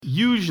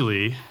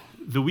Usually,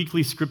 the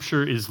weekly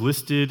scripture is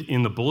listed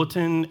in the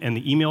bulletin and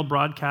the email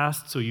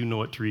broadcast, so you know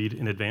what to read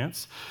in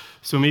advance.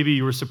 So maybe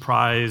you were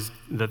surprised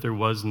that there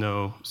was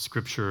no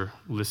scripture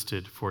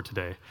listed for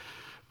today.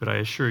 But I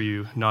assure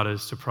you, not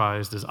as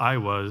surprised as I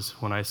was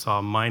when I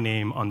saw my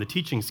name on the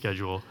teaching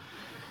schedule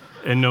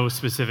and no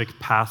specific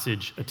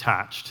passage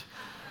attached.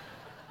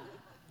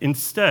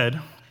 Instead,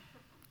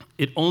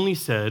 it only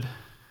said,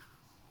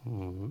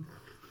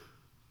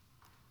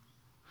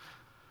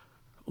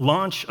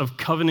 launch of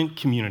covenant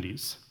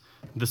communities,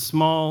 the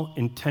small,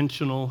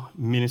 intentional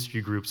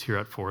ministry groups here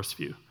at Forest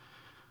View.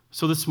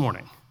 So this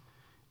morning,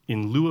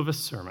 in lieu of a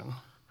sermon,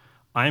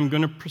 I am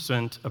going to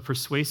present a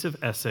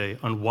persuasive essay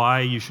on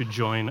why you should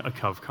join a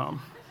CovCom.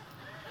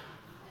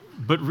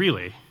 But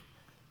really,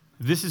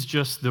 this is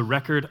just the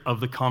record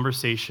of the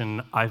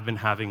conversation I've been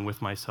having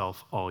with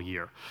myself all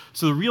year.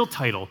 So the real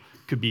title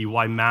could be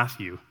Why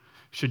Matthew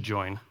Should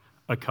Join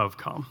a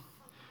CovCom.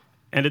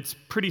 And it's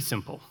pretty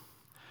simple.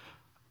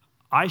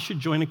 I should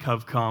join a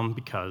CovCom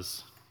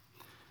because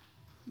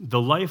the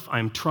life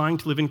I'm trying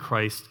to live in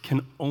Christ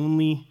can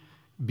only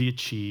be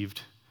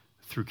achieved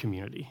through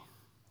community.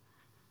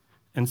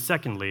 And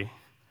secondly,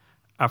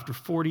 after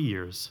 40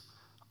 years,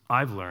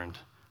 I've learned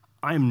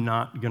I'm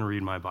not going to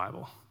read my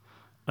Bible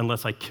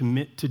unless I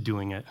commit to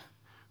doing it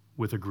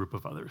with a group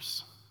of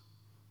others.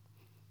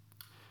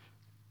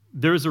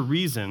 There is a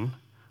reason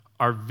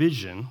our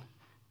vision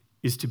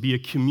is to be a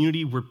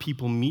community where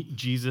people meet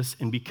Jesus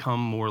and become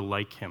more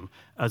like him,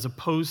 as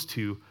opposed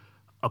to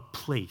a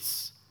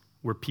place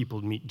where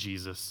people meet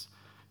Jesus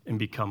and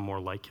become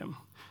more like him.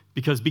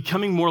 Because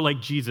becoming more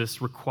like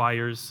Jesus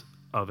requires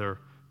other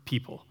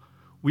people.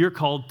 We are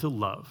called to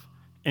love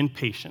and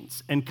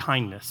patience and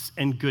kindness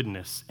and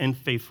goodness and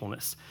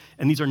faithfulness.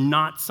 And these are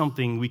not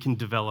something we can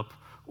develop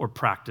or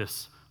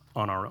practice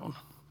on our own.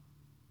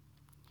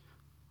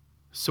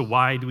 So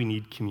why do we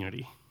need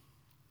community?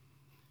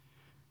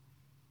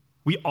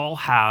 We all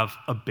have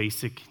a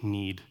basic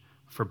need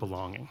for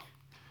belonging.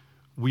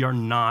 We are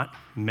not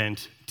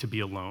meant to be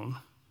alone.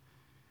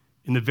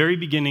 In the very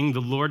beginning, the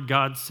Lord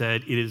God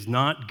said, "It is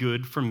not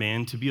good for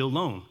man to be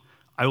alone.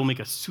 I will make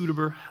a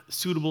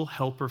suitable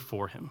helper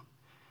for him."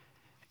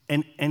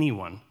 And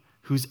anyone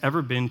who's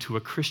ever been to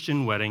a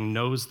Christian wedding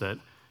knows that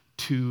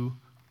two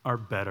are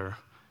better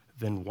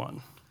than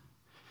one,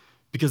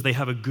 because they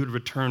have a good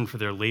return for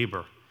their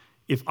labor.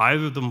 If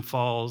either of them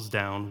falls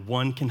down,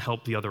 one can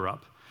help the other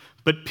up.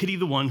 But pity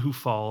the one who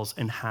falls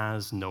and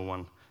has no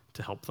one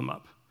to help them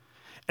up.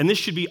 And this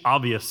should be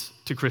obvious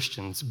to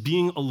Christians.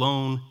 Being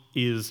alone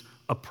is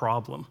a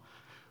problem.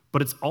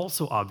 But it's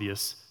also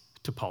obvious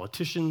to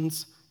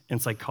politicians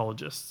and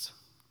psychologists.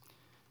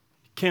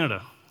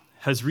 Canada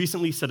has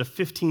recently set a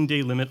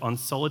 15-day limit on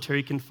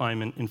solitary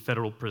confinement in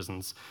federal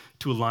prisons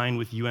to align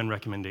with UN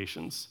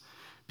recommendations,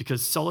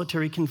 because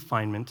solitary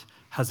confinement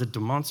has a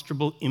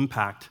demonstrable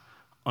impact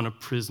on a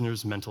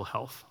prisoner's mental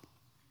health.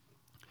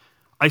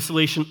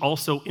 Isolation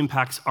also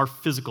impacts our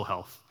physical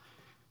health.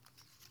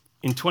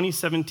 In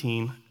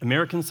 2017,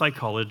 American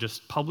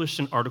psychologists published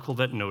an article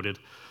that noted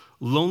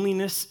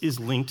loneliness is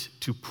linked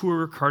to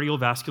poorer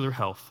cardiovascular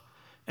health,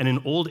 and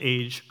in old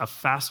age, a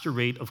faster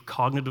rate of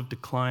cognitive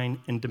decline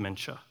and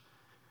dementia.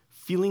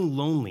 Feeling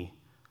lonely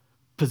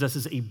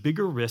possesses a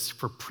bigger risk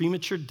for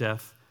premature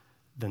death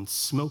than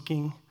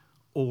smoking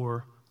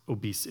or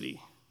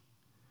obesity.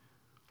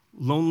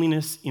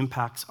 Loneliness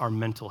impacts our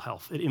mental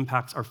health, it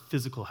impacts our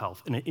physical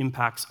health, and it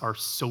impacts our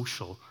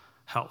social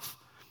health.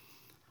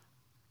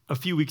 A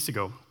few weeks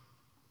ago,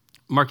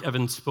 Mark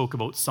Evans spoke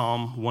about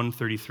Psalm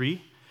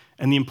 133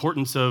 and the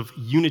importance of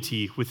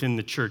unity within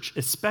the church,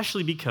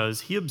 especially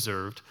because he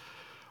observed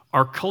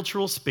our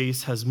cultural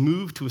space has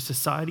moved to a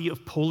society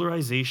of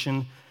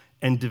polarization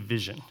and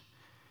division.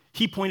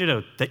 He pointed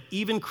out that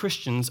even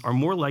Christians are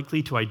more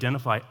likely to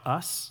identify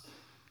us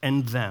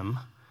and them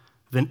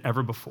than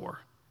ever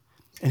before.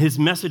 And his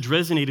message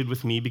resonated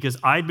with me because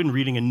I'd been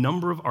reading a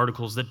number of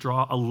articles that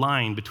draw a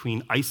line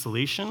between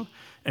isolation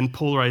and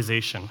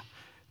polarization,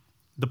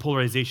 the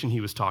polarization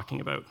he was talking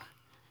about.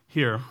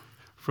 Here,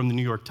 from the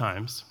New York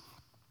Times.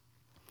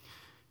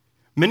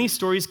 Many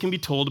stories can be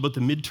told about the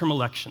midterm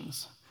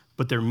elections,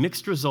 but their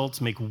mixed results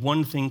make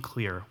one thing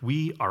clear: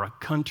 we are a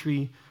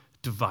country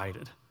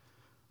divided.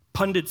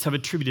 Pundits have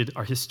attributed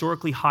our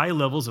historically high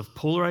levels of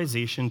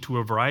polarization to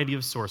a variety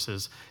of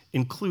sources,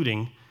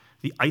 including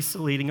the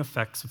isolating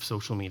effects of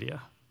social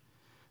media.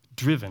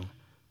 Driven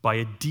by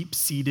a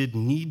deep-seated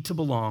need to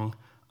belong,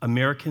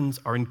 Americans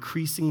are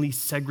increasingly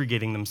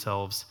segregating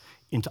themselves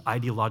into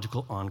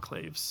ideological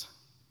enclaves.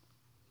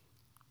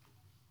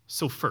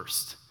 So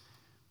first,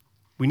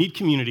 we need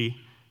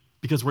community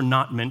because we're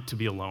not meant to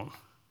be alone.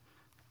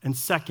 And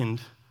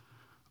second,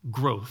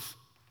 growth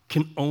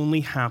can only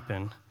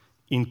happen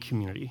in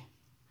community.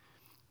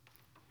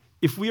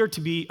 If we are to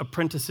be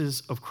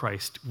apprentices of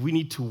Christ, we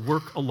need to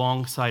work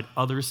alongside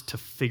others to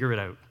figure it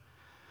out.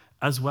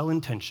 As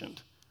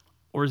well-intentioned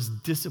or as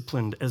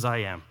disciplined as I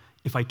am,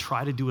 if I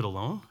try to do it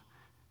alone,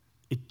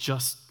 it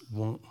just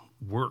won't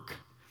work.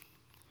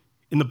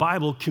 In the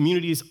Bible,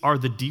 communities are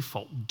the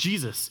default.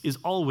 Jesus is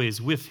always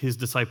with his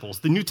disciples.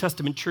 The New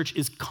Testament church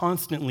is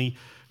constantly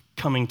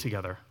coming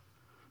together.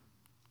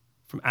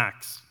 From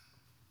Acts.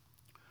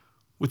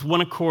 With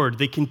one accord,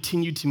 they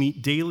continued to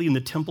meet daily in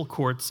the temple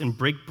courts and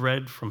break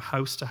bread from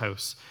house to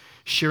house,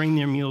 sharing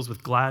their meals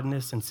with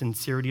gladness and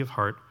sincerity of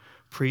heart,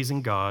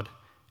 praising God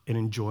and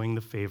enjoying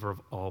the favor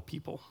of all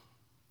people.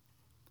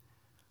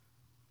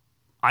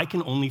 I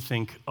can only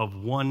think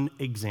of one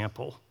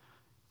example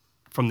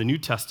from the New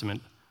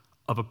Testament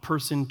of a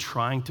person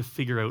trying to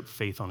figure out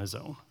faith on his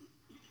own,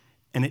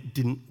 and it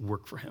didn't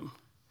work for him.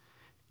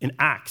 In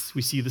Acts,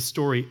 we see the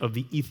story of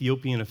the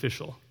Ethiopian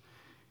official.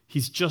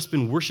 He's just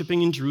been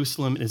worshiping in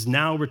Jerusalem and is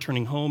now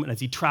returning home, and as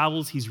he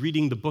travels, he's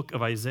reading the book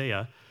of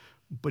Isaiah,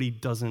 but he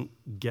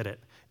doesn't get it,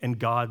 and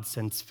God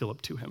sends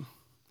Philip to him.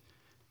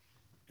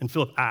 And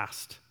Philip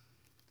asked,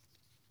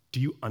 "Do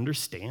you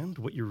understand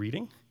what you're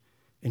reading?"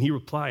 And he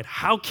replied,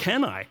 "How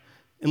can I,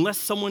 unless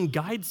someone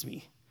guides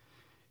me?"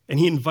 And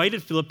he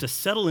invited Philip to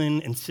settle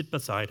in and sit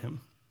beside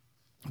him.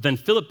 Then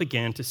Philip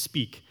began to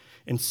speak,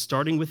 and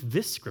starting with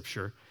this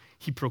scripture,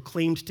 he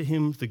proclaimed to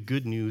him the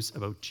good news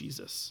about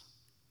Jesus.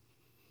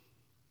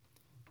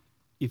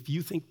 If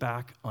you think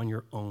back on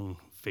your own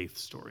faith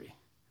story,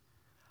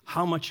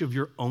 how much of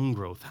your own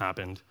growth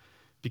happened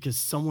because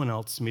someone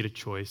else made a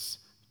choice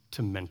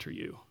to mentor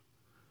you,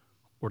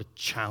 or to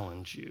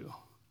challenge you,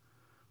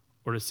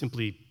 or to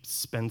simply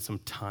spend some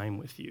time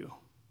with you?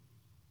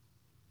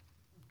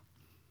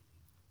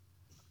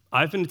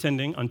 I've been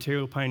attending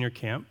Ontario Pioneer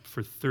Camp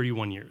for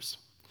 31 years.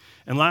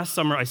 And last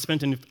summer, I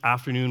spent an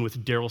afternoon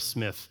with Daryl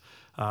Smith,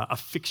 a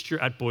fixture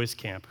at Boys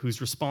Camp, who's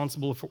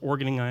responsible for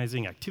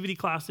organizing activity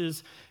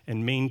classes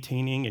and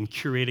maintaining and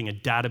curating a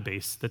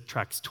database that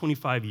tracks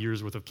 25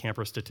 years worth of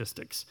camper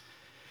statistics.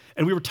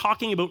 And we were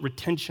talking about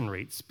retention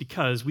rates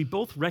because we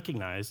both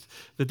recognized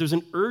that there's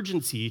an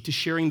urgency to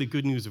sharing the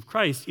good news of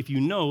Christ if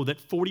you know that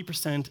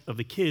 40% of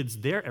the kids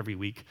there every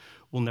week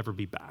will never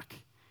be back.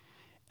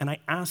 And I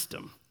asked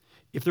him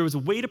if there was a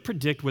way to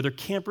predict whether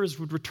campers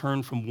would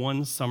return from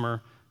one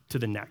summer to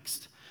the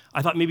next.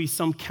 I thought maybe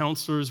some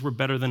counselors were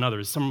better than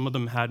others. Some of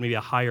them had maybe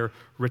a higher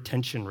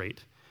retention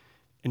rate.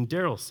 And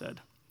Daryl said,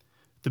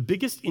 the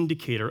biggest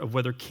indicator of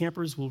whether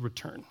campers will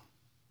return,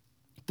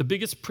 the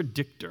biggest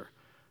predictor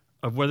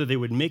of whether they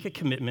would make a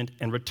commitment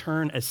and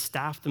return as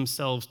staff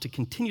themselves to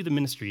continue the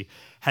ministry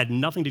had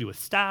nothing to do with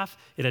staff,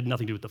 it had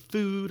nothing to do with the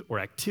food or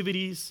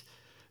activities.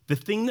 The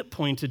thing that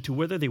pointed to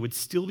whether they would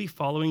still be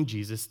following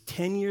Jesus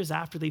 10 years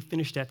after they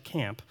finished at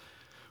camp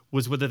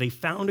was whether they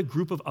found a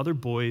group of other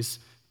boys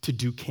to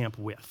do camp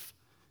with,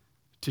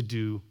 to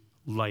do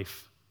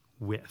life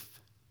with.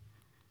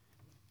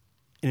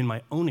 And in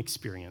my own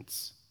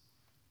experience,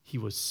 he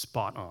was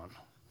spot on.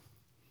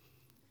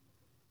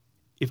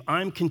 If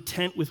I'm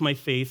content with my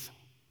faith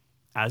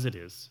as it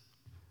is,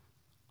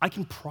 I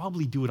can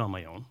probably do it on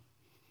my own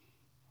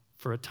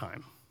for a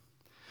time.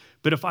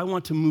 But if I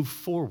want to move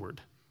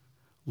forward,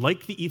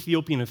 like the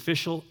Ethiopian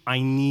official, I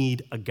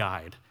need a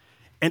guide.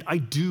 And I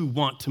do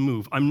want to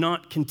move. I'm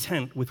not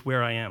content with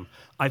where I am.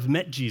 I've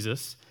met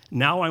Jesus.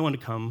 Now I want to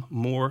become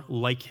more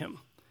like him.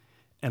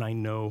 And I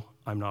know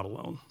I'm not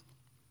alone.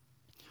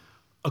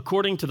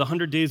 According to the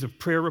 100 Days of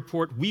Prayer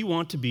report, we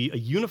want to be a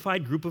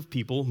unified group of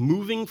people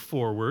moving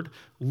forward,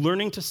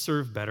 learning to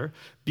serve better,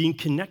 being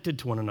connected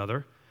to one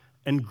another,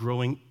 and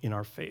growing in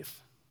our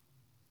faith.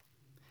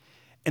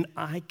 And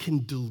I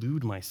can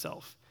delude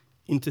myself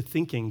into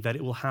thinking that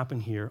it will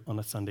happen here on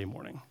a Sunday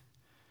morning.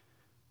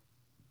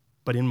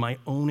 But in my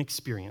own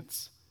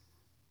experience,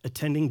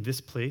 attending this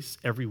place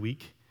every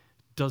week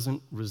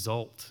doesn't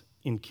result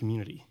in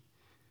community.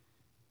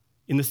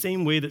 In the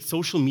same way that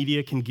social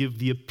media can give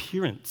the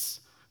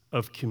appearance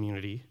of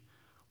community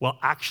while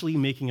actually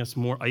making us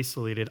more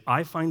isolated,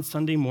 I find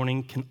Sunday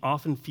morning can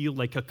often feel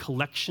like a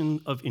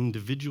collection of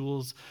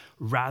individuals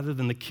rather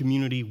than the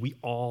community we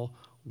all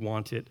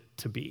want it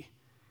to be.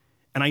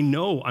 And I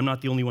know I'm not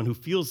the only one who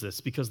feels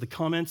this because the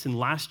comments in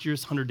last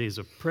year's 100 Days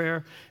of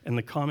Prayer and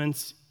the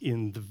comments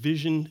in the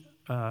Vision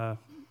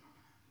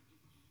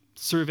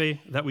survey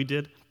that we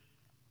did,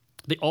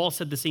 they all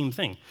said the same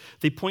thing.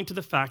 They point to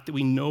the fact that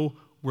we know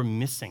we're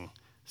missing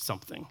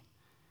something.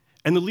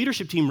 And the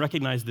leadership team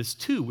recognized this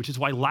too, which is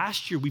why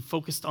last year we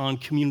focused on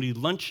community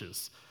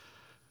lunches,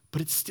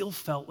 but it still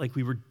felt like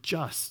we were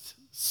just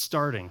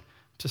starting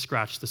to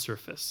scratch the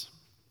surface.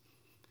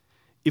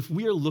 If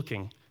we are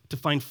looking to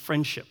find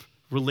friendship,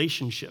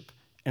 relationship,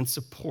 and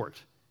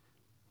support,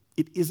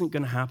 it isn't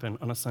going to happen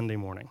on a Sunday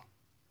morning.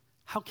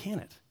 How can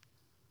it?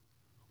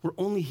 We're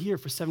only here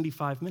for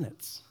 75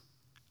 minutes.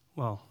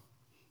 Well,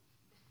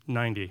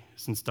 90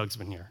 since Doug's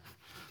been here.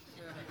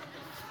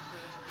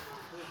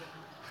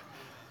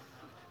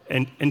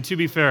 And to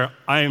be fair,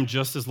 I am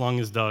just as long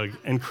as Doug,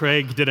 and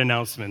Craig did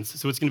announcements,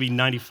 so it's going to be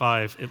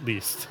 95 at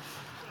least.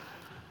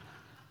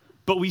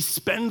 But we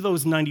spend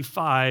those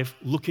 95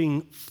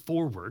 looking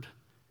forward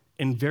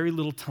and very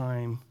little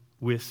time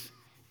with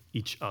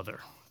each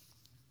other.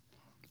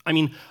 I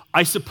mean,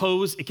 I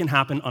suppose it can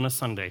happen on a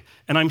Sunday,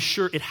 and I'm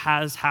sure it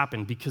has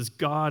happened because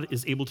God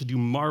is able to do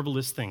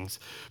marvelous things.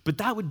 But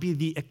that would be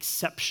the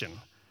exception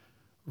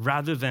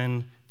rather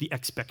than the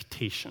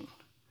expectation.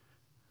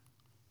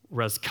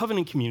 Whereas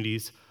covenant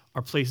communities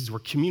are places where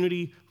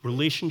community,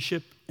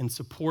 relationship, and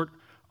support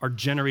are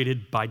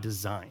generated by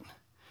design.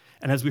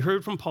 And as we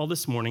heard from Paul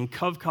this morning,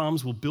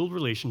 CovComs will build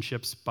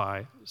relationships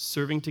by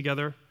sharing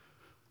together,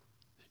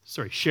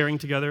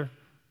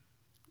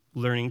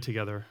 learning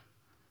together,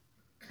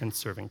 and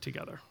serving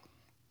together.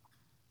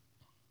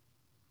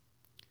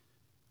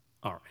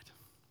 All right.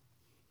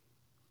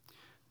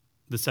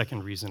 The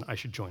second reason I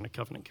should join a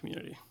covenant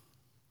community.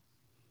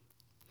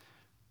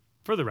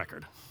 For the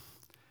record,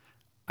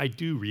 I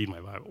do read my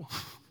Bible,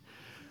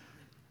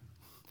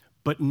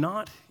 but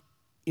not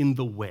in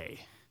the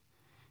way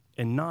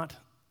and not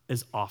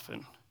as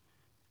often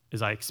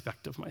as I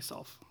expect of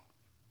myself.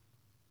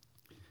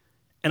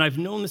 And I've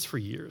known this for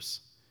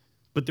years,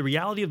 but the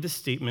reality of this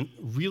statement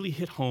really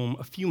hit home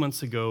a few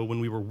months ago when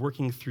we were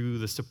working through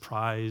the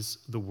Surprise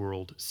the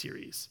World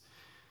series.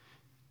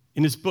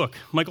 In his book,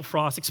 Michael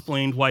Frost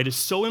explained why it is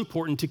so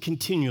important to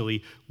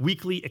continually,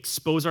 weekly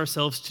expose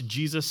ourselves to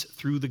Jesus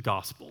through the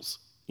Gospels.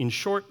 In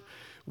short,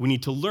 we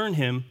need to learn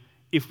him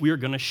if we are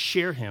going to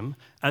share him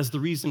as the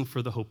reason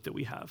for the hope that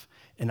we have.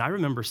 And I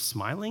remember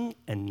smiling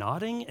and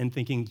nodding and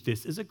thinking,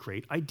 this is a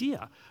great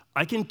idea.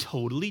 I can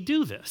totally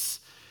do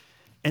this.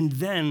 And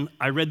then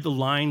I read the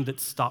line that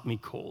stopped me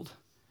cold.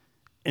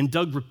 And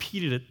Doug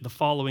repeated it the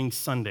following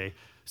Sunday,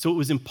 so it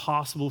was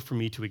impossible for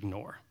me to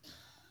ignore.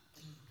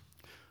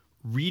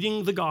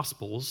 Reading the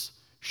Gospels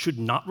should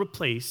not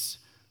replace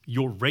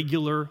your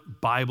regular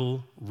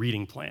Bible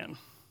reading plan.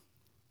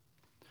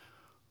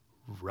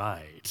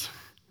 Right.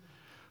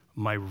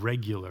 My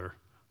regular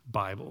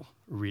Bible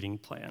reading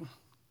plan.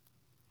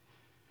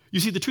 You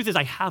see, the truth is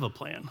I have a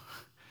plan,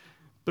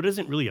 but it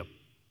isn't really a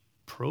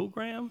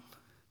program.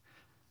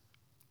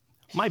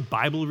 My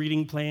Bible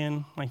reading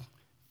plan, my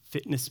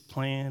fitness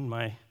plan,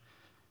 my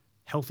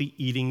healthy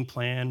eating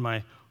plan,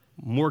 my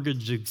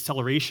mortgage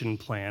acceleration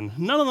plan,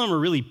 none of them are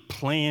really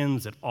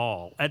plans at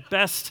all. At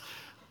best,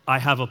 I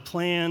have a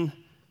plan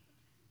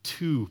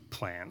to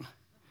plan.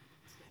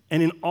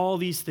 And in all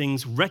these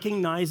things,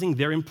 recognizing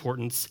their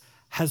importance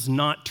has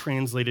not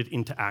translated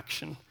into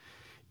action.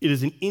 It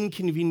is an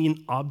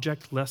inconvenient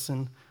object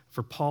lesson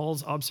for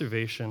Paul's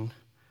observation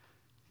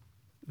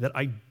that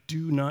I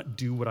do not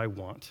do what I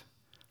want.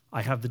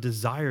 I have the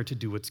desire to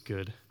do what's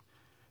good,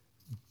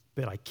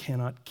 but I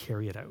cannot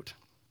carry it out.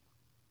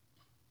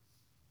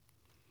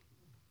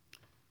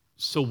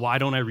 So why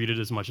don't I read it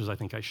as much as I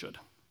think I should?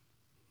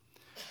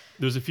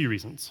 There's a few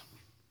reasons.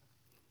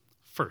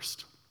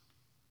 First,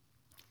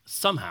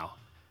 somehow,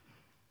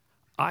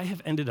 I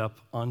have ended up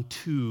on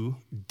 2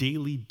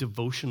 daily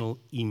devotional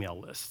email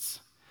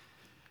lists.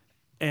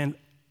 And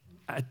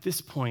at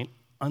this point,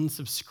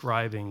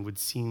 unsubscribing would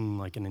seem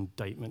like an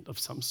indictment of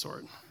some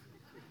sort.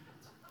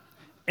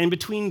 And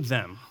between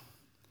them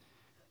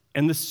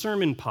and the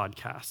sermon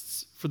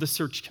podcasts for the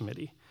search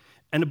committee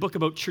and a book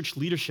about church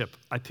leadership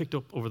I picked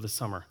up over the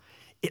summer,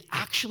 it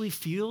actually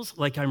feels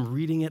like I'm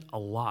reading it a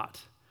lot.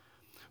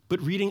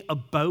 But reading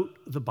about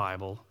the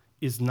Bible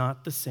is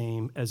not the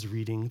same as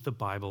reading the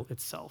Bible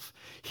itself.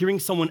 Hearing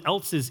someone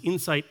else's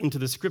insight into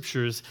the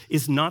scriptures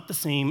is not the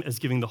same as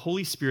giving the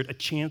Holy Spirit a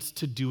chance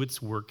to do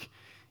its work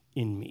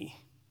in me.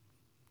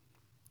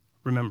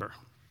 Remember,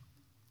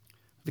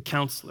 the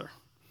counselor,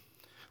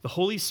 the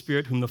Holy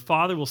Spirit, whom the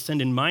Father will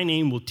send in my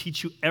name, will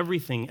teach you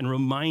everything and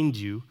remind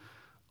you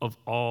of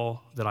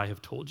all that I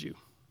have told you.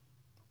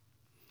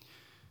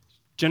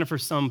 Jennifer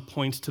Sum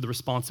points to the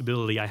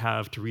responsibility I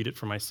have to read it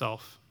for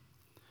myself.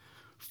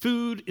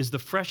 Food is the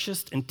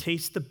freshest and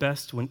tastes the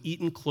best when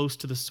eaten close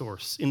to the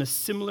source. In a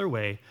similar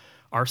way,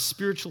 our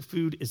spiritual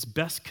food is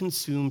best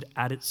consumed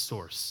at its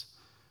source,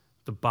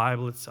 the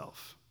Bible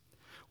itself.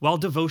 While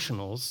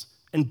devotionals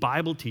and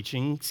Bible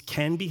teachings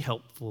can be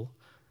helpful,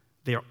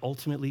 they are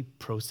ultimately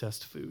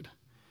processed food,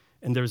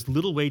 and there's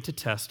little way to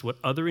test what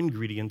other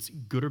ingredients,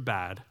 good or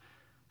bad,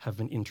 have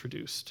been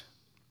introduced.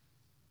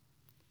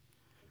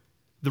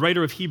 The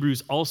writer of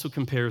Hebrews also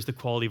compares the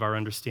quality of our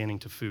understanding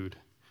to food.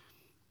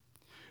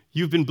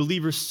 You've been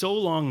believers so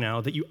long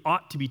now that you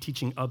ought to be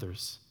teaching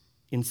others.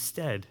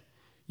 Instead,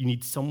 you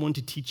need someone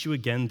to teach you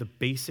again the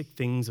basic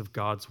things of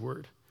God's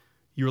word.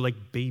 You're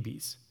like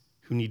babies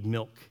who need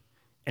milk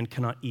and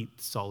cannot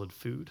eat solid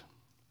food.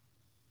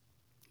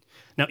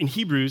 Now, in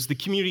Hebrews, the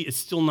community is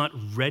still not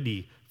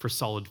ready for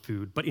solid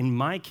food, but in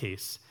my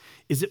case,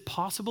 is it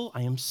possible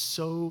I am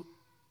so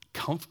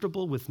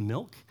comfortable with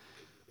milk,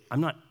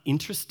 I'm not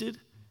interested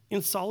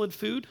in solid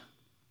food?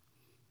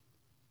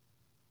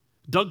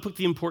 Doug put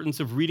the importance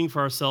of reading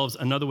for ourselves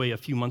another way a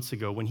few months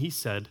ago when he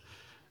said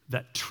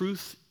that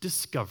truth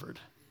discovered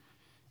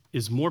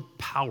is more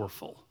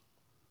powerful,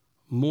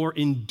 more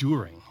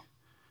enduring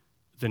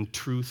than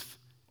truth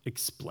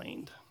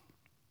explained.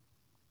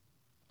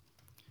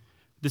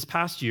 This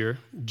past year,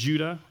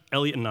 Judah,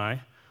 Elliot, and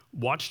I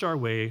watched our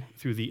way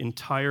through the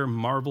entire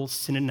Marvel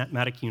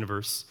cinematic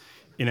universe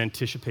in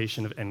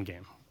anticipation of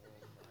Endgame.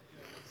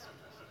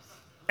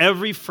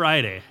 every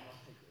Friday,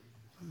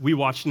 we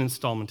watched an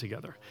installment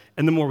together.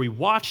 And the more we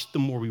watched, the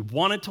more we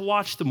wanted to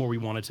watch, the more we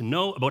wanted to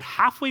know. About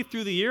halfway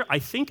through the year, I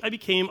think I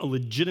became a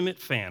legitimate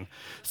fan.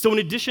 So in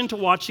addition to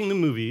watching the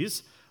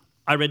movies,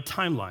 I read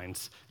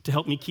timelines to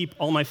help me keep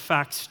all my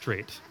facts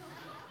straight.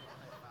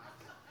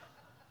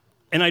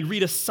 And I'd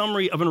read a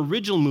summary of an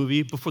original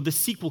movie before the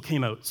sequel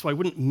came out, so I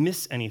wouldn't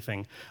miss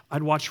anything.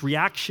 I'd watch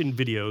reaction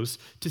videos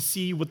to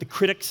see what the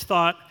critics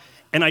thought,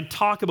 and I'd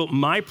talk about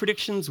my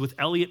predictions with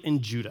Elliot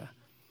and Judah.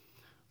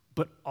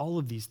 But all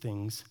of these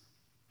things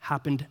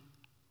happened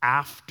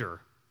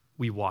after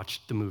we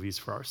watched the movies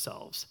for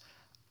ourselves,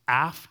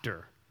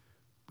 after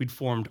we'd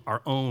formed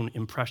our own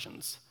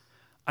impressions.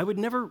 I would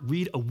never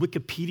read a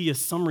Wikipedia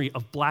summary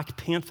of Black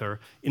Panther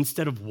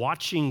instead of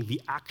watching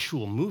the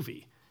actual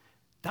movie.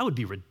 That would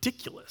be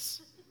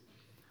ridiculous.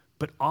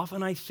 But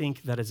often I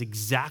think that is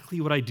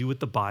exactly what I do with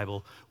the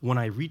Bible when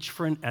I reach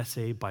for an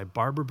essay by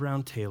Barbara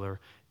Brown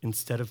Taylor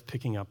instead of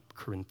picking up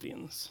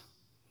Corinthians.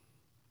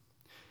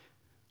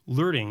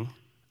 Learning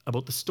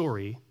about the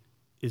story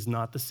is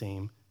not the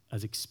same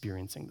as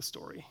experiencing the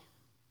story.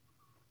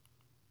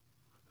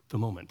 The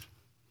moment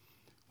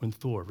when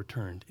Thor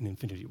returned in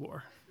Infinity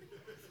War,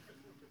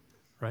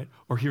 right?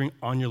 Or hearing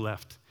On Your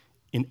Left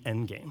in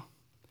Endgame.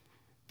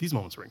 These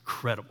moments were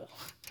incredible.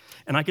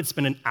 And I could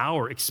spend an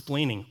hour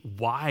explaining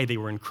why they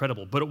were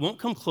incredible, but it won't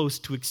come close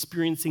to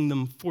experiencing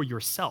them for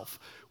yourself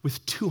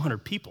with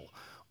 200 people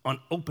on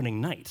opening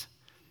night.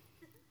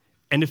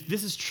 And if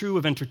this is true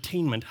of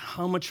entertainment,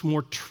 how much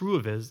more true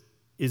of it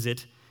is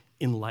it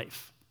in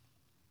life?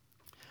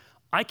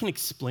 I can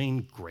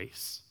explain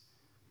grace,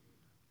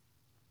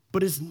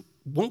 but it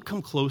won't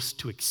come close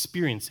to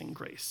experiencing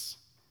grace.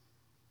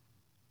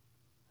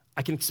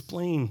 I can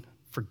explain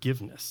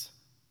forgiveness,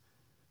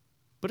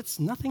 but it's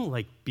nothing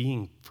like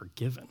being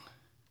forgiven.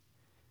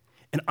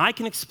 And I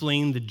can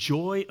explain the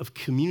joy of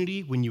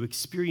community when you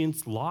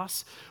experience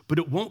loss, but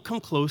it won't come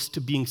close to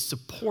being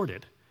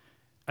supported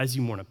as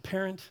you mourn a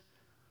parent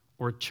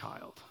or a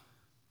child.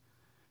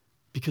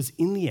 Because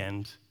in the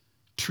end,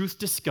 truth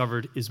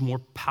discovered is more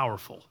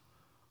powerful,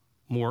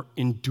 more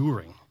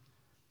enduring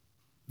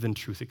than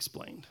truth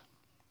explained.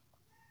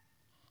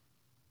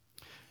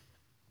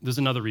 There's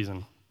another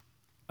reason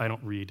I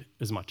don't read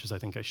as much as I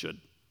think I should.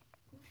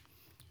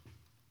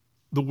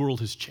 The world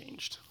has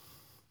changed.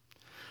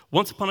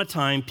 Once upon a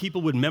time,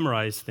 people would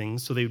memorize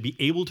things so they would be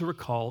able to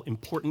recall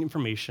important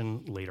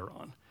information later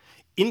on.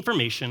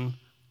 Information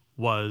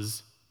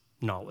was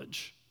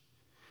knowledge.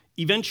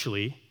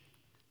 Eventually,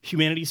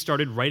 humanity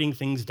started writing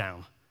things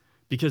down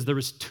because there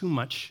was too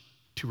much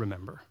to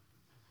remember.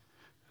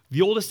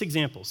 The oldest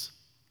examples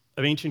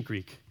of ancient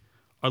Greek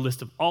are a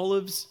list of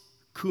olives,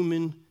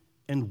 cumin,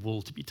 and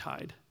wool to be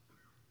tied.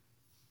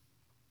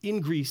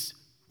 In Greece,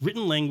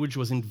 written language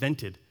was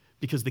invented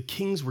because the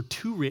kings were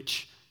too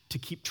rich to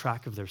keep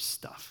track of their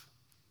stuff.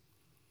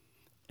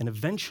 And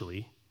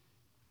eventually,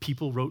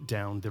 people wrote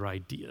down their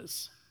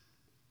ideas.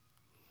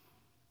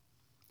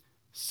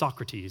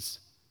 Socrates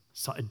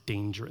saw a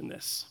danger in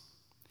this.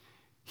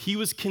 He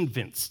was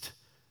convinced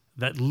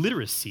that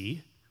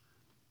literacy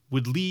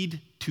would lead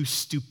to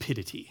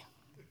stupidity.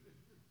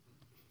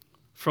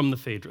 From the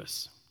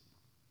Phaedrus.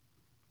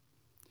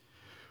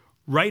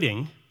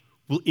 Writing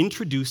will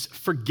introduce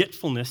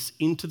forgetfulness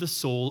into the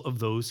soul of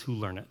those who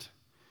learn it.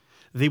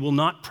 They will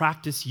not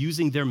practice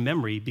using their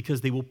memory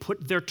because they will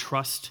put their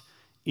trust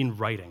in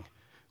writing,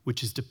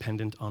 which is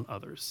dependent on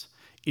others,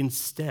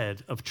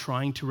 instead of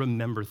trying to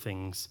remember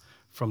things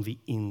from the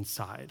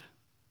inside.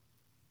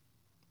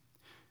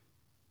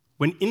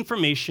 When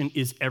information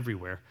is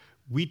everywhere,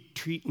 we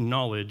treat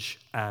knowledge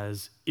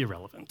as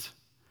irrelevant,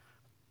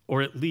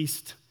 or at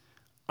least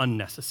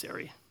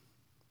unnecessary.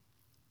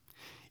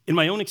 In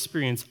my own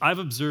experience, I've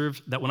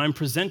observed that when I'm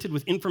presented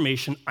with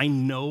information I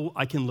know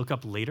I can look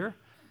up later,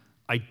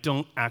 I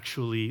don't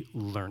actually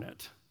learn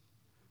it.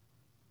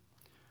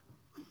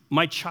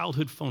 My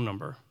childhood phone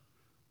number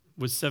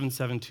was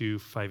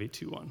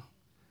 772-5821.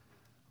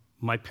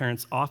 My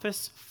parents'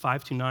 office,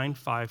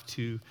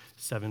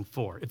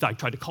 529-5274. If I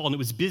tried to call and it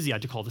was busy, I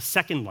had to call the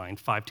second line,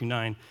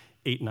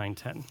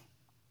 529-8910.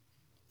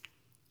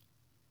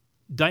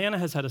 Diana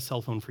has had a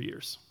cell phone for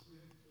years.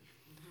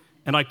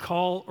 And I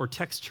call or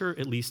text her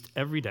at least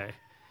every day.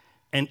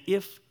 And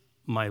if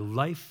my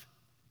life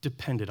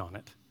depended on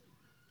it,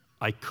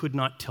 I could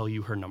not tell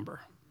you her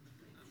number.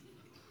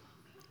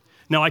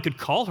 Now, I could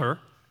call her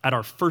at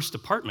our first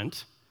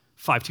apartment,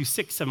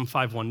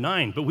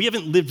 526-7519, but we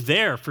haven't lived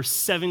there for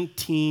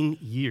 17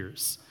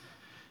 years.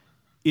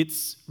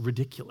 It's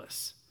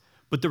ridiculous.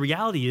 But the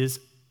reality is,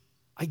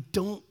 I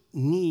don't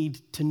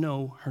need to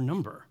know her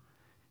number.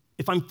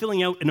 If I'm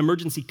filling out an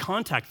emergency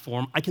contact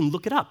form, I can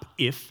look it up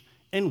if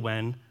and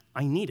when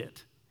I need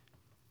it.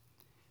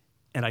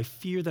 And I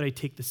fear that I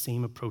take the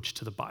same approach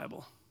to the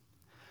Bible.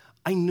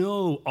 I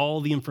know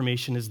all the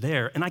information is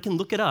there, and I can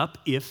look it up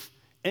if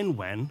and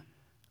when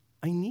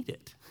I need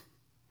it.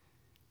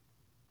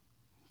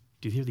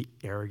 Do you hear the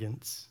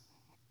arrogance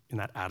in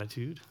that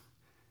attitude?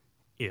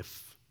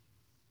 If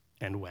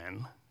and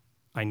when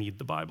I need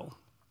the Bible.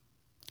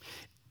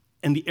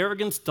 And the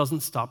arrogance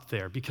doesn't stop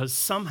there, because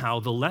somehow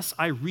the less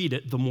I read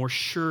it, the more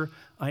sure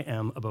I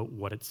am about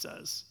what it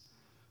says.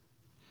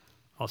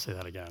 I'll say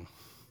that again.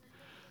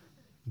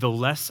 The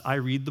less I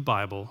read the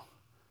Bible,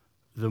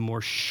 the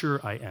more sure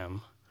I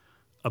am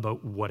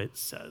about what it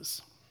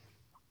says.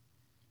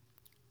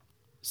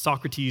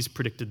 Socrates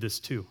predicted this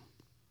too.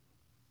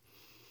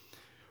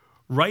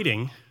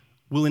 Writing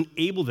will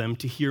enable them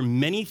to hear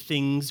many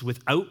things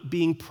without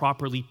being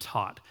properly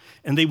taught,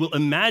 and they will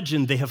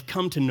imagine they have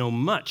come to know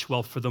much,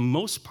 while for the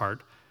most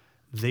part,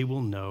 they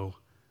will know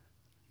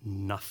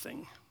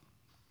nothing.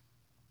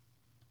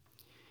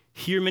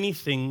 Hear many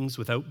things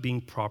without being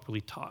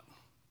properly taught.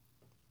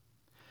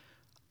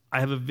 I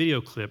have a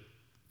video clip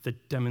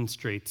that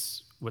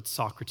demonstrates what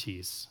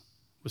Socrates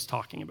was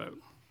talking about.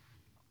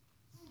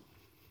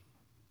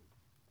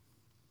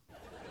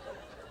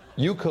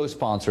 You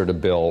co-sponsored a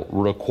bill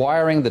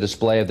requiring the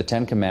display of the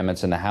Ten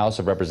Commandments in the House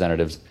of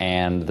Representatives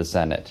and the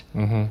Senate.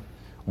 Mm-hmm.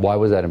 Why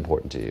was that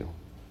important to you?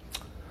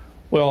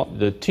 Well,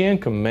 the Ten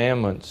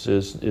Commandments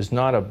is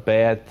not a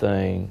bad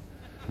thing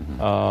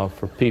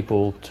for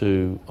people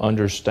to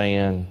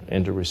understand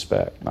and to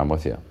respect. I'm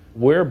with you.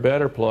 Where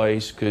better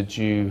place could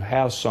you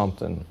have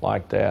something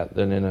like that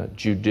than in a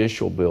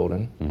judicial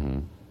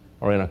building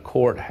or in a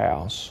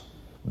courthouse?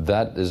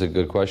 That is a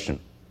good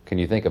question. Can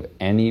you think of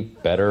any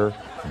better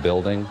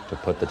building to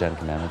put the Ten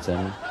Commandments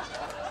in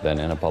than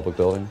in a public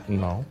building?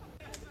 No.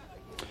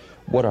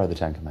 What are the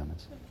Ten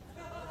Commandments?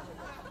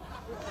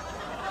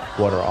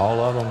 What are all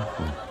of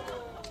them?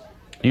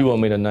 You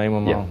want me to name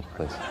them all? Yeah,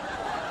 please.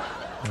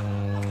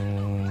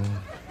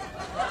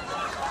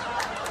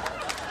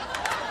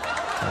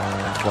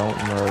 Don't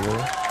murder.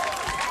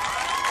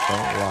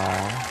 Don't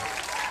lie.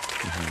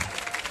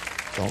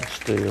 Don't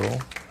steal.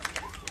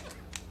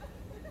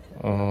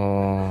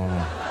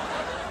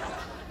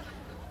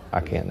 I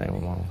can't name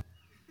them all.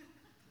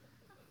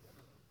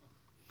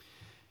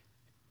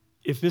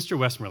 If Mr.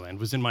 Westmoreland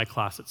was in my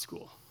class at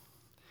school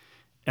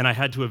and I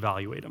had to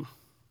evaluate him,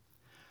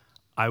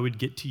 I would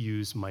get to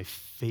use my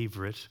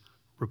favorite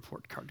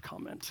report card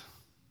comment.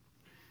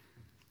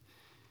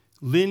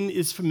 Lynn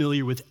is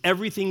familiar with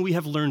everything we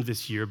have learned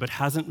this year, but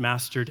hasn't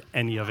mastered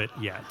any of it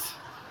yet.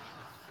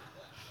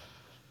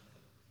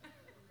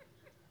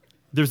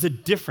 There's a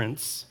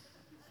difference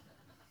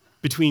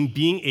between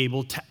being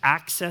able to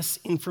access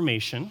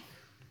information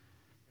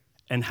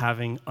and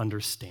having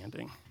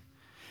understanding.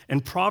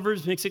 And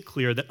Proverbs makes it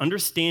clear that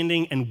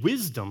understanding and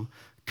wisdom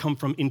come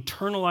from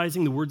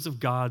internalizing the words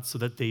of God so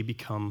that they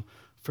become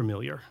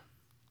familiar.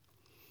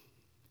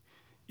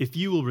 If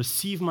you will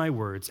receive my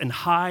words and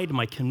hide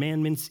my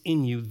commandments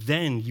in you,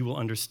 then you will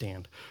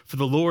understand. For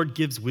the Lord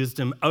gives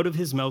wisdom. Out of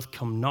his mouth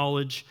come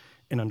knowledge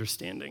and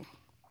understanding.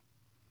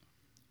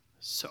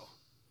 So,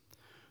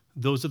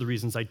 those are the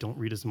reasons I don't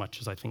read as much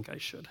as I think I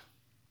should.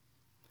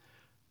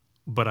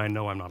 But I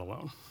know I'm not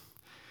alone.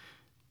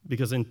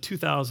 Because in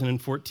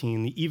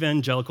 2014, the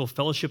Evangelical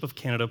Fellowship of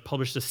Canada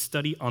published a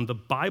study on the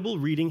Bible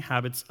reading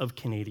habits of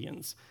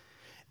Canadians.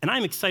 And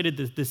I'm excited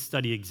that this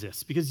study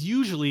exists, because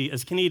usually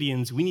as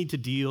Canadians, we need to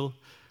deal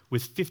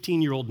with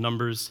 15-year-old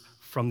numbers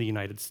from the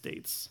United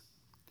States.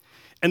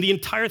 And the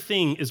entire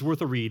thing is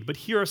worth a read, but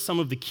here are some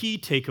of the key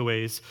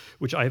takeaways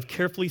which I have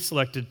carefully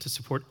selected to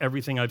support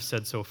everything I've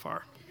said so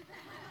far.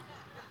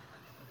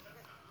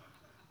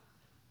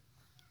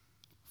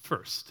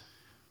 First,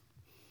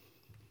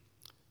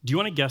 do you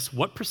want to guess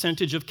what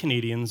percentage of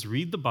Canadians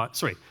read the Bible?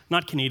 Sorry,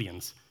 not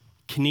Canadians,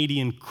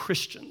 Canadian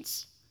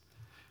Christians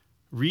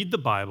read the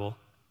Bible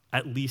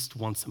at least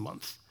once a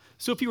month.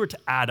 So if you were to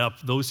add up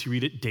those who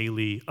read it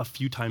daily, a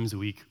few times a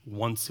week,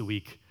 once a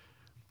week,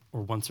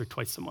 or once or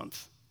twice a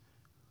month,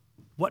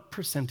 what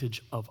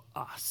percentage of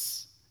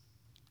us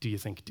do you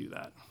think do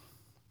that?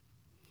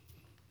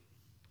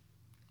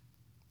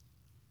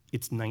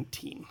 It's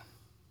 19.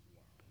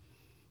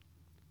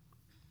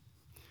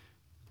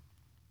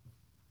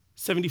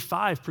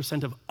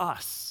 75% of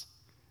us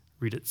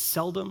read it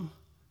seldom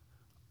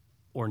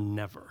or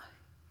never.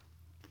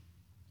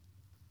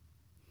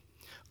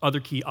 Other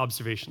key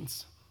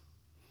observations.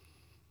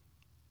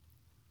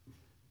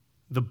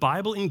 The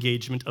Bible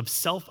engagement of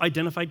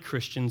self-identified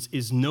Christians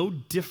is no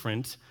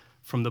different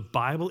from the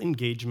Bible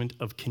engagement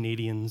of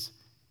Canadians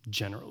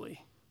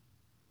generally.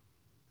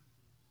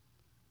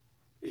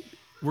 It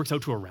works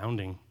out to a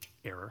rounding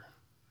error.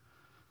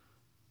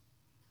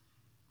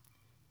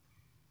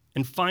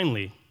 And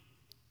finally,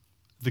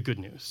 the good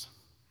news.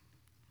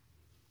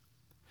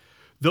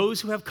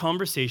 Those who have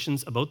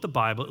conversations about the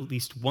Bible at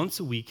least once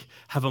a week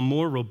have a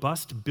more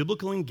robust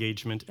biblical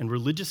engagement and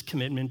religious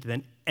commitment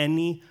than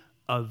any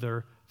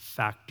other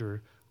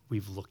factor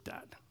we've looked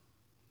at.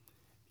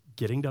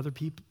 Getting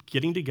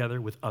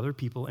together with other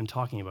people and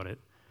talking about it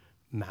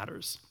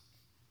matters.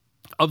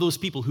 Of those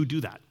people who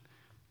do that,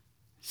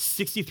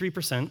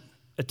 63%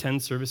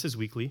 attend services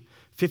weekly,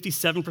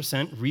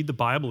 57% read the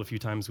Bible a few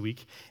times a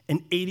week,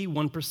 and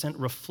 81%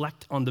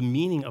 reflect on the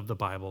meaning of the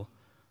Bible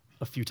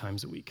a few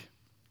times a week.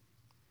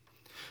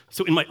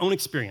 So in my own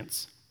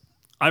experience,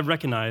 I've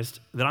recognized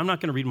that I'm not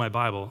going to read my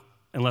Bible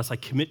unless I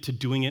commit to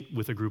doing it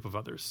with a group of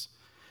others.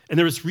 And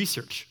there is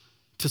research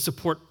to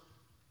support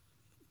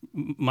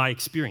my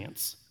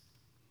experience.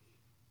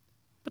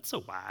 But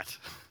so what?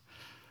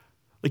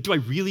 Like, do I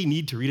really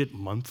need to read it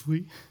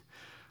monthly?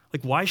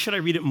 Like, why should I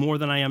read it more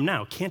than I am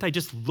now? Can't I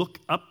just look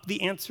up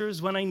the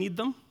answers when I need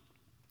them?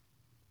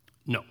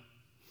 No.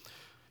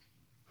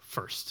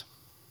 First,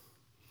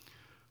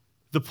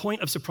 the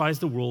point of Surprise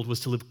the World was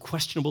to live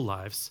questionable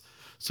lives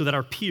so that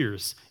our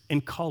peers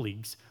and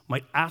colleagues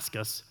might ask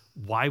us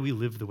why we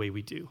live the way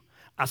we do,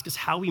 ask us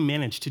how we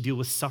manage to deal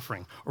with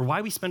suffering, or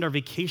why we spend our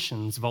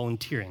vacations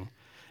volunteering.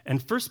 And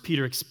 1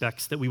 Peter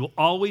expects that we will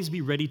always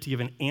be ready to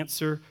give an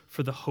answer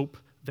for the hope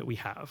that we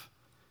have.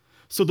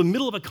 So the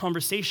middle of a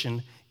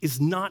conversation is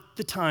not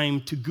the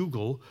time to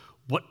Google,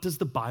 what does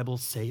the Bible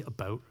say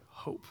about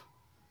hope?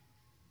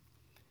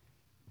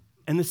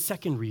 And the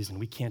second reason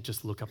we can't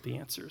just look up the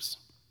answers.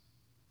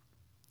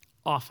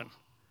 Often,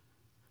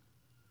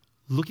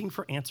 looking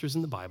for answers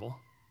in the Bible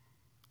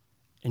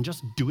and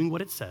just doing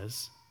what it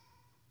says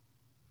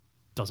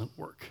doesn't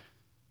work.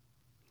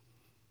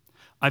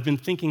 I've been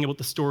thinking about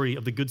the story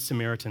of the Good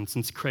Samaritan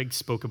since Craig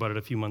spoke about it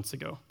a few months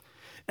ago.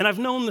 And I've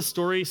known the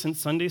story since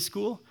Sunday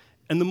school,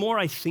 and the more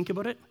I think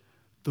about it,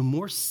 the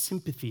more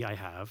sympathy I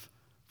have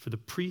for the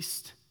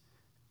priest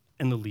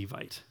and the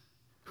Levite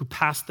who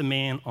passed the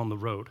man on the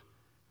road.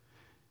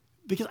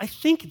 Because I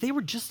think they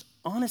were just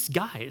honest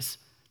guys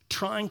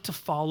trying to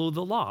follow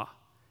the law.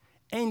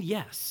 And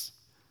yes,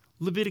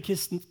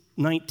 Leviticus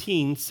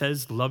 19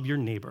 says, love your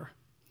neighbor.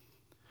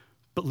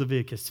 But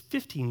Leviticus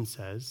 15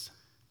 says,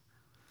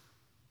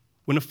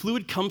 when a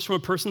fluid comes from a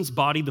person's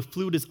body, the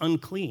fluid is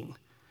unclean.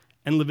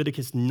 And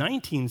Leviticus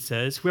 19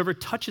 says, whoever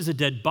touches a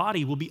dead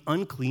body will be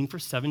unclean for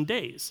 7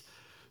 days.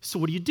 So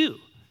what do?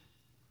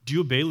 Do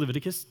you obey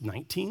Leviticus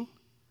 19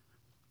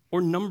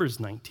 or Numbers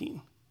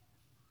 19?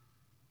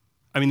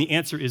 I mean, the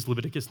answer is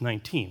Leviticus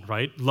 19,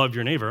 right? Love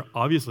your neighbor.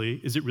 Obviously,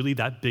 is it really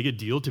that big a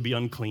deal to be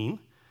unclean?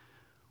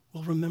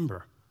 Well,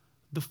 remember,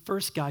 the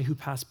first guy who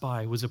passed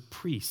by was a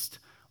priest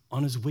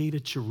on his way to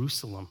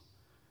Jerusalem,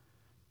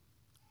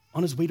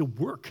 on his way to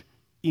work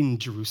in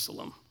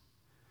Jerusalem.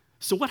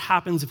 So what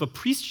happens if a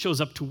priest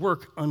shows up to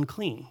work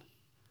unclean?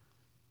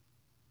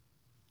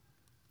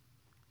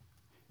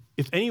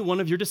 If any one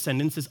of your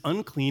descendants is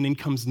unclean and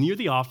comes near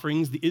the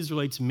offerings the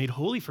Israelites made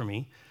holy for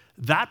me,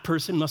 that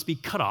person must be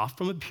cut off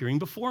from appearing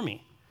before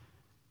me.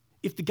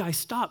 If the guy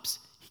stops,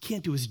 he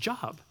can't do his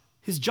job.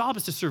 His job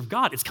is to serve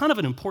God. It's kind of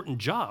an important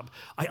job.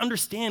 I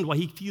understand why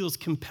he feels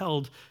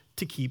compelled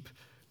to keep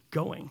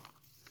going.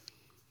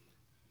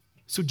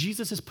 So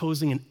Jesus is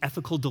posing an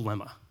ethical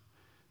dilemma.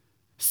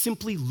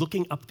 Simply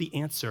looking up the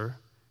answer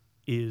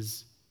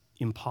is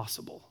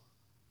impossible.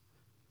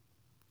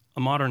 A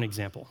modern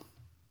example.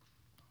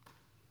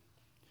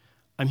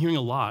 I'm hearing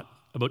a lot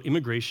about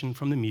immigration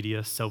from the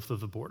media south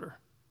of the border.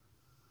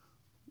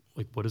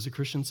 Like, what is a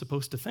Christian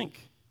supposed to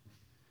think?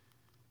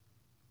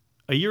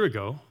 A year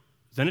ago,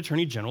 then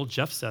Attorney General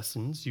Jeff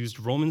Sessions used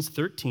Romans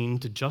 13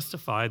 to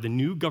justify the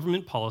new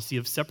government policy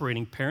of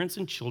separating parents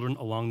and children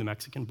along the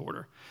Mexican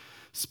border.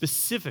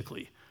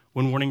 Specifically,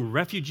 when warning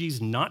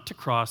refugees not to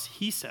cross,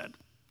 he said,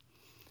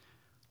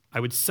 I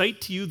would cite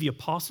to you the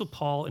Apostle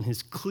Paul and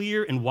his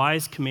clear and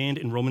wise command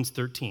in Romans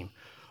 13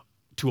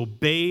 to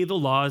obey the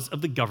laws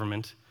of the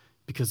government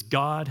because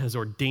God has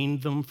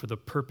ordained them for the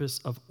purpose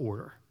of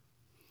order.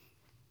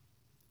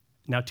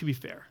 Now, to be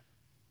fair,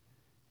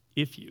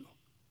 if you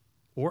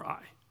or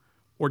I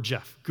or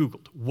Jeff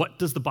Googled, what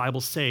does the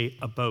Bible say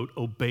about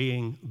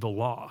obeying the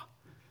law?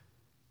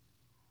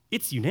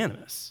 It's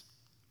unanimous.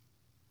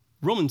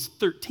 Romans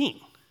 13.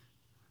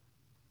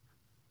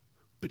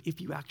 But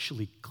if you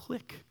actually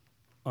click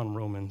on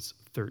Romans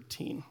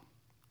 13,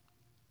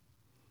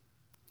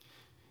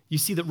 you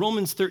see that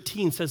Romans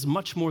 13 says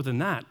much more than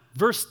that.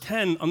 Verse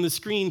 10 on the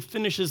screen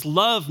finishes,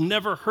 love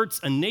never hurts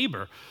a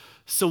neighbor.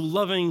 So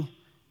loving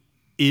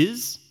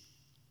is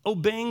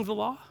obeying the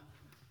law?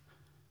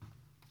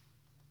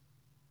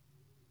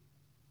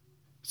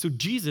 So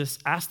Jesus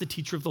asked the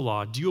teacher of the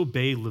law, do you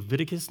obey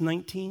Leviticus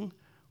 19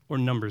 or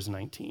Numbers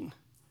 19?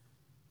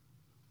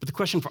 But the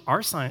question for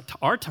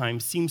our time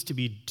seems to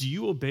be, do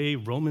you obey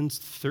Romans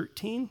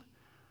 13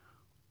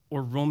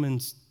 or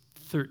Romans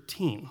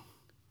 13?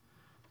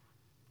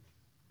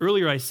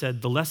 Earlier I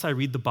said, the less I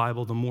read the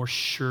Bible, the more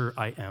sure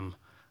I am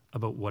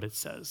about what it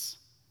says.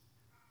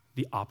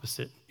 The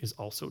opposite is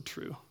also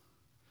true.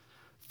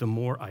 The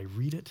more I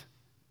read it,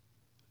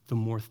 the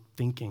more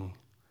thinking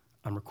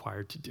I'm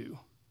required to do.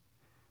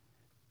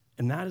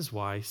 And that is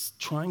why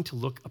trying to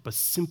look up a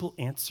simple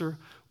answer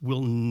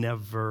will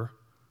never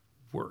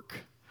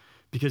work.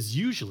 Because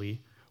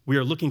usually we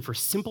are looking for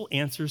simple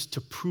answers to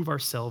prove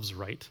ourselves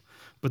right.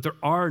 But there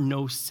are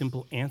no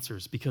simple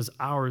answers because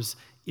ours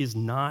is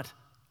not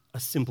a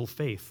simple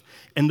faith.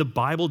 And the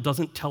Bible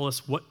doesn't tell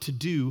us what to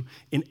do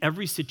in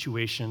every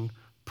situation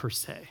per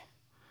se.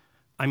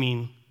 I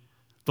mean,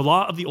 the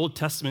law of the Old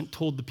Testament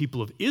told the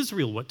people of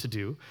Israel what to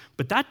do,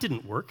 but that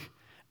didn't work.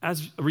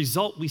 As a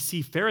result, we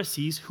see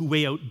Pharisees who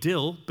weigh out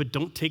dill but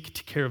don't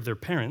take care of their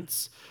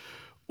parents,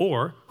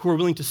 or who are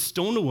willing to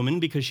stone a woman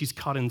because she's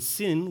caught in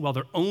sin while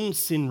their own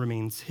sin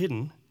remains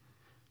hidden.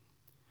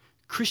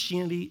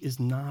 Christianity is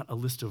not a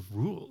list of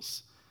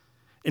rules.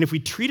 And if we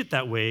treat it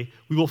that way,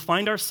 we will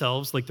find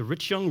ourselves like the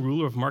rich young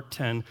ruler of Mark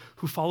 10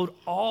 who followed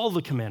all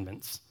the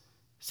commandments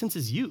since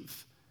his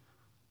youth,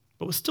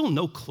 but was still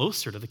no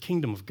closer to the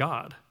kingdom of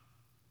God.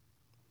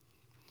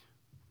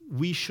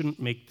 We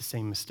shouldn't make the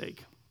same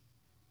mistake.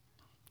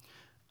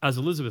 As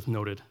Elizabeth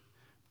noted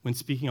when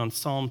speaking on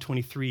Psalm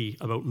 23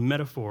 about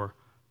metaphor,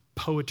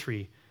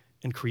 poetry,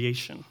 and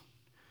creation,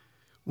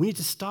 we need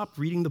to stop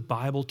reading the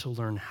Bible to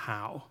learn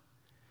how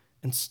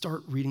and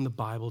start reading the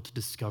Bible to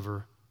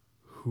discover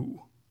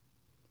who.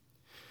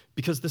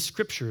 Because the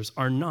scriptures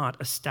are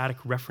not a static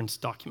reference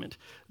document.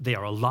 They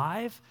are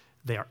alive,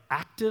 they are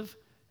active,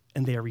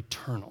 and they are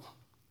eternal.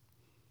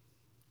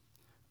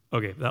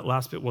 Okay, that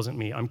last bit wasn't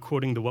me. I'm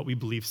quoting the What We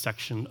Believe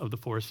section of the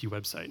Forest View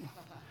website.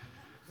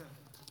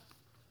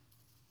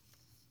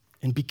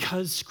 And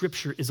because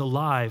Scripture is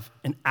alive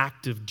and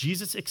active,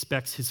 Jesus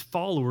expects his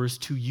followers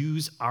to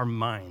use our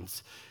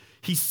minds.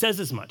 He says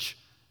as much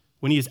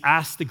when he is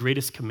asked the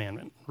greatest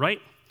commandment,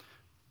 right?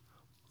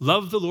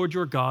 Love the Lord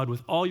your God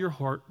with all your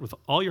heart, with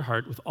all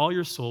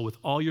your soul, with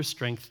all your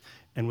strength,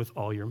 and with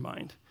all your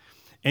mind.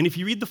 And if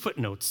you read the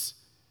footnotes,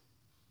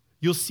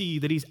 you'll see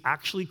that he's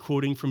actually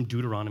quoting from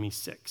Deuteronomy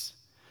 6.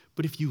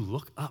 But if you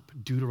look up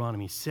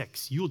Deuteronomy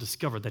 6, you'll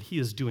discover that he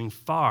is doing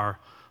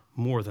far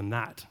more than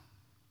that.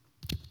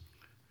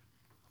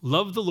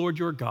 Love the Lord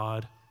your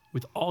God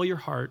with all your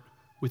heart,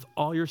 with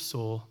all your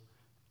soul,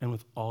 and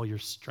with all your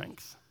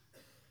strength.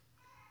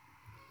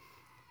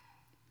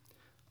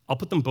 I'll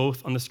put them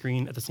both on the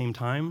screen at the same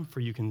time so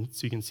you can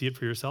see it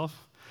for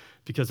yourself,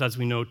 because as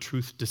we know,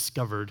 truth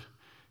discovered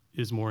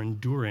is more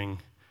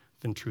enduring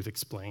than truth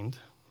explained.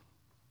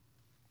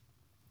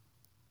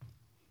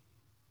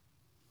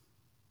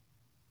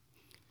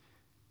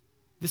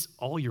 This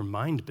all your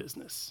mind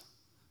business,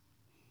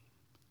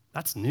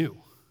 that's new.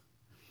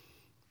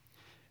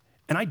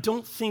 And I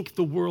don't think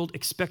the world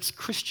expects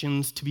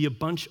Christians to be a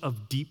bunch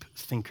of deep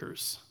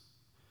thinkers,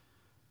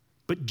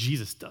 but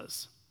Jesus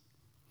does.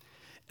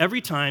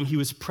 Every time he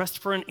was pressed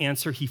for an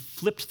answer, he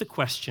flipped the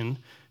question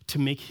to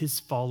make his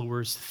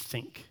followers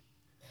think.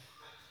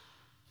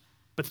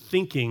 But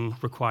thinking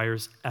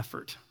requires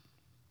effort.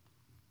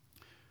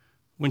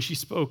 When she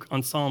spoke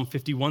on Psalm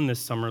 51 this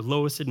summer,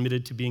 Lois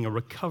admitted to being a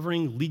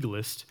recovering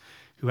legalist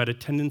who had a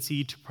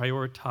tendency to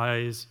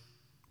prioritize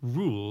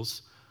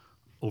rules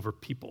over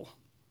people.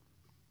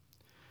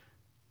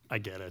 I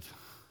get it.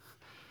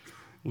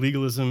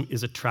 Legalism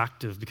is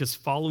attractive because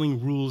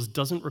following rules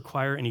doesn't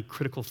require any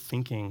critical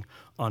thinking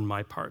on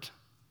my part.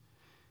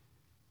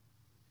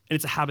 And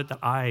it's a habit that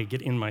I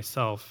get in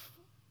myself.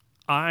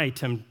 My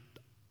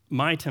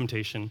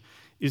temptation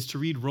is to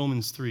read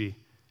Romans 3,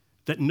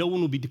 that no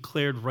one will be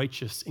declared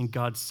righteous in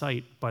God's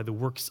sight by the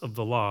works of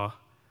the law,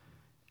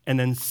 and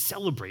then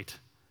celebrate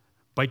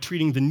by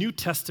treating the New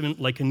Testament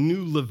like a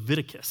new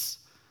Leviticus,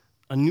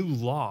 a new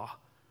law,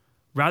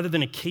 rather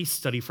than a case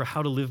study for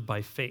how to live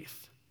by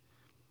faith.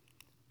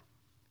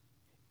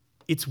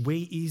 It's way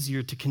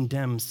easier to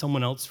condemn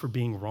someone else for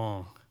being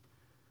wrong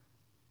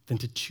than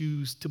to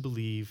choose to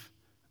believe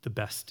the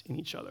best in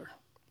each other.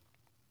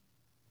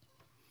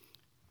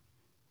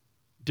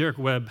 Derek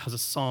Webb has a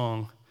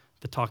song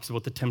that talks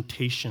about the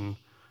temptation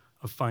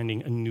of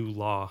finding a new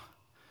law.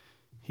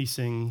 He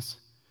sings,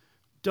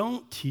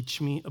 "Don't teach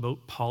me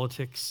about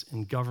politics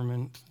and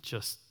government,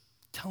 just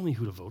tell me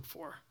who to vote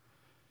for.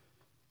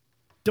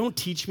 Don't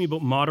teach me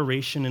about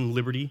moderation and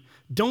liberty.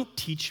 Don't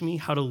teach me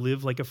how to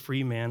live like a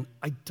free man.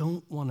 I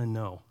don't want to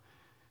know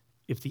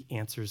if the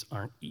answers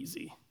aren't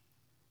easy.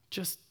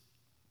 Just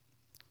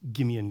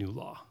give me a new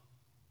law."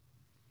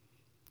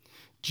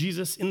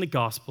 Jesus in the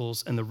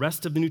Gospels and the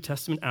rest of the New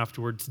Testament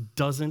afterwards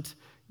doesn't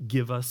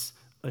give us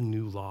a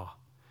new law.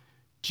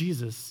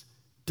 Jesus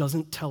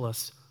doesn't tell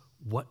us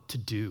what to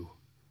do.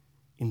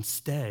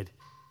 Instead,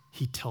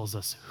 he tells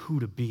us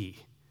who to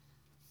be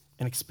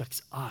and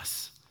expects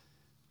us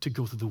to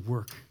go through the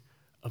work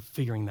of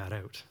figuring that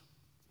out.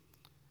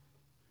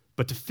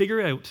 But to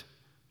figure out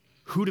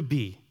who to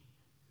be,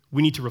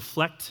 we need to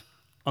reflect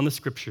on the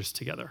scriptures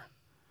together.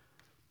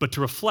 But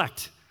to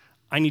reflect,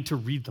 I need to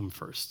read them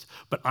first.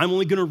 But I'm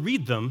only going to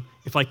read them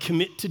if I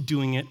commit to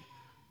doing it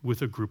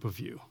with a group of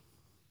you.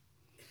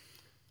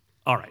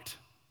 All right,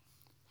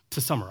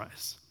 to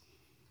summarize,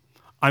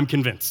 I'm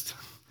convinced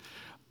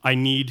I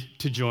need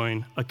to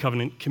join a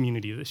covenant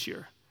community this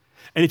year.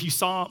 And if you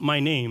saw my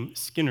name,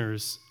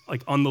 Skinner's,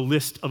 like on the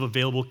list of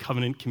available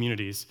covenant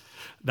communities,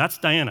 that's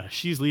Diana.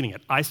 She's leading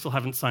it. I still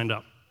haven't signed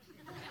up.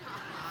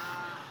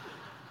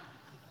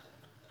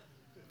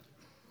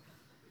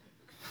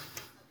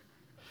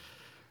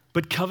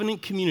 But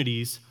covenant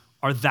communities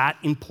are that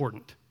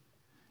important.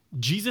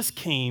 Jesus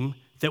came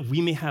that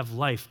we may have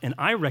life, and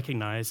I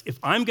recognize if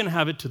I'm going to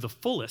have it to the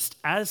fullest,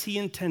 as he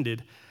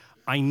intended,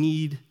 I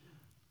need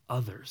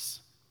others.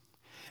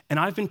 And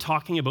I've been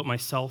talking about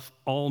myself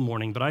all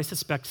morning, but I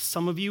suspect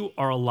some of you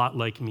are a lot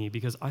like me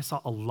because I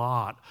saw a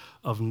lot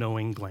of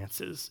knowing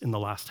glances in the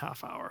last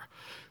half hour,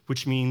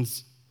 which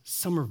means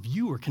some of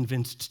you are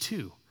convinced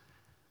too.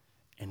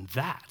 And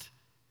that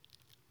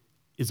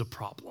is a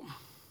problem.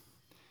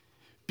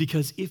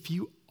 Because if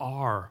you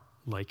are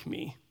like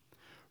me,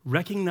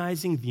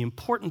 recognizing the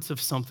importance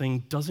of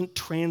something doesn't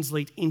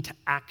translate into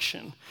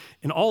action.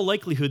 In all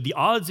likelihood, the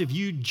odds of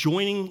you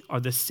joining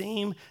are the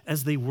same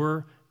as they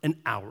were an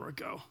hour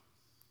ago.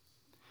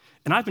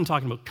 And I've been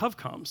talking about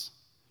CovComs.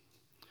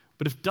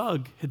 But if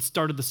Doug had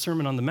started the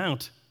Sermon on the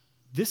Mount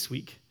this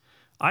week,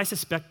 I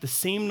suspect the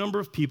same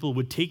number of people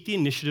would take the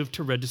initiative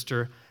to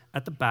register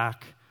at the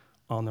back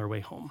on their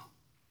way home.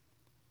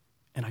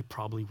 And I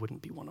probably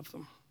wouldn't be one of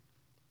them.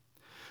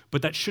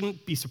 But that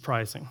shouldn't be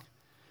surprising.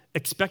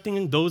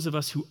 Expecting those of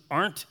us who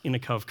aren't in a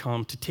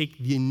CovCom to take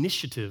the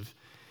initiative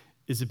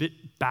is a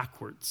bit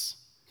backwards,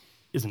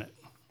 isn't it?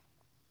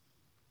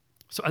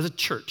 So as a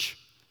church,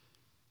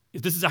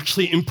 if this is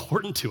actually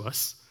important to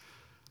us,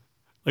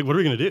 like, what are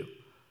we going to do?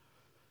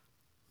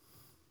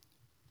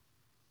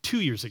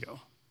 2 years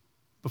ago,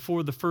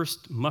 before the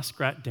first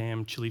Muskrat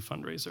Dam chili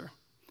fundraiser,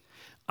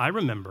 I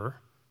remember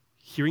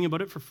hearing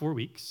about it for 4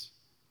 weeks,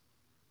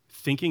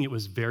 thinking it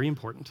was very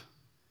important,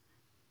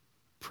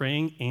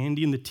 praying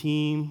Andy and the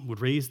team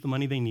would raise the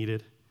money they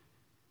needed,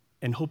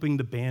 and hoping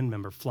the band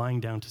member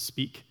flying down to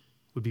speak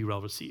would be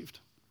well received.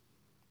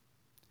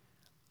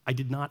 I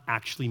did not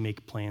actually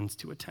make plans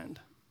to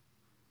attend.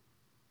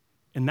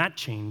 And that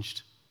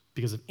changed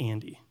because of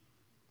Andy.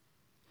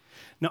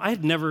 Now, I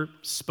had never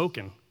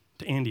spoken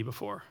to Andy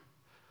before,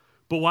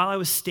 but while I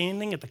was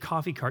standing at the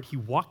coffee cart, he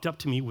walked up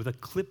to me with a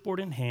clipboard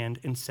in hand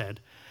and said,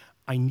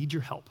 "I need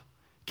your help.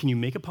 Can you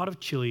make a pot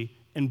of chili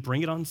and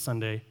bring it on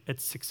Sunday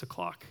at 6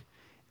 o'clock?"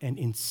 And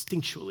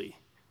instinctually,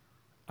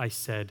 I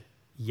said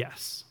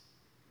yes.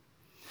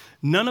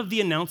 None of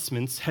the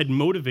announcements had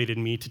motivated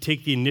me to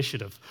take the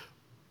initiative,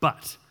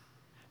 but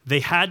they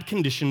had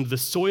conditioned the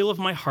soil of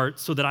my heart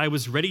so that I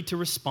was ready to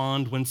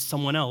respond when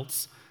someone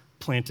else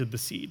planted the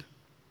seed.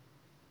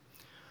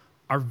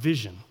 Our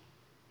vision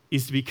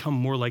is to become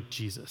more like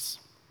Jesus.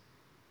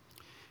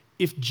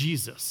 If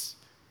Jesus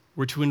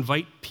were to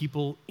invite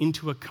people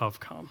into a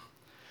CovCom,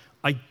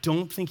 I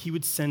don't think he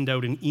would send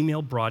out an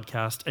email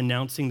broadcast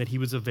announcing that he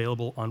was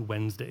available on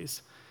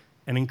Wednesdays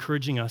and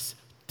encouraging us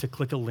to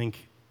click a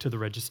link to the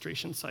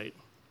registration site.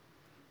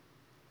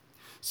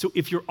 So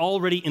if you're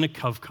already in a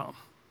CovCom,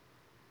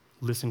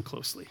 listen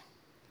closely.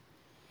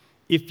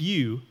 If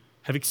you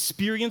have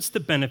experienced the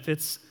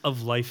benefits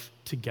of life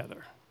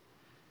together,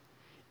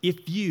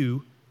 if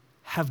you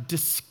have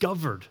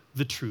discovered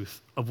the truth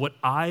of what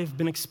I've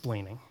been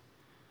explaining,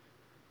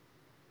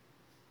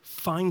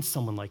 find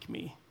someone like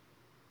me,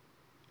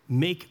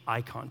 make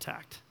eye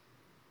contact,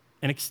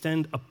 and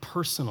extend a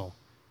personal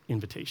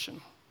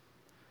invitation.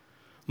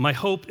 My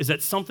hope is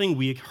that something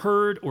we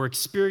heard or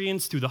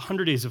experienced through the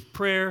 100 days of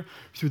prayer,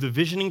 through the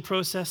visioning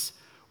process,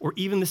 or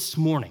even this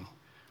morning,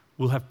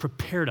 will have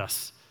prepared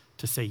us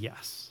to say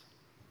yes.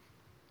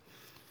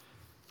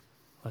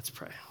 Let's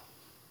pray.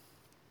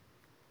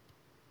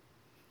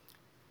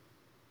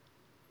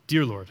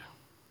 Dear Lord,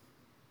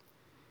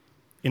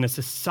 in a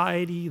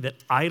society that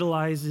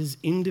idolizes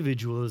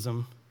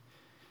individualism,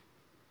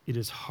 it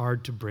is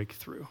hard to break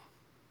through.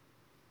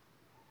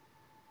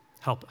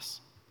 Help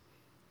us.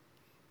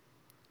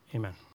 Amen.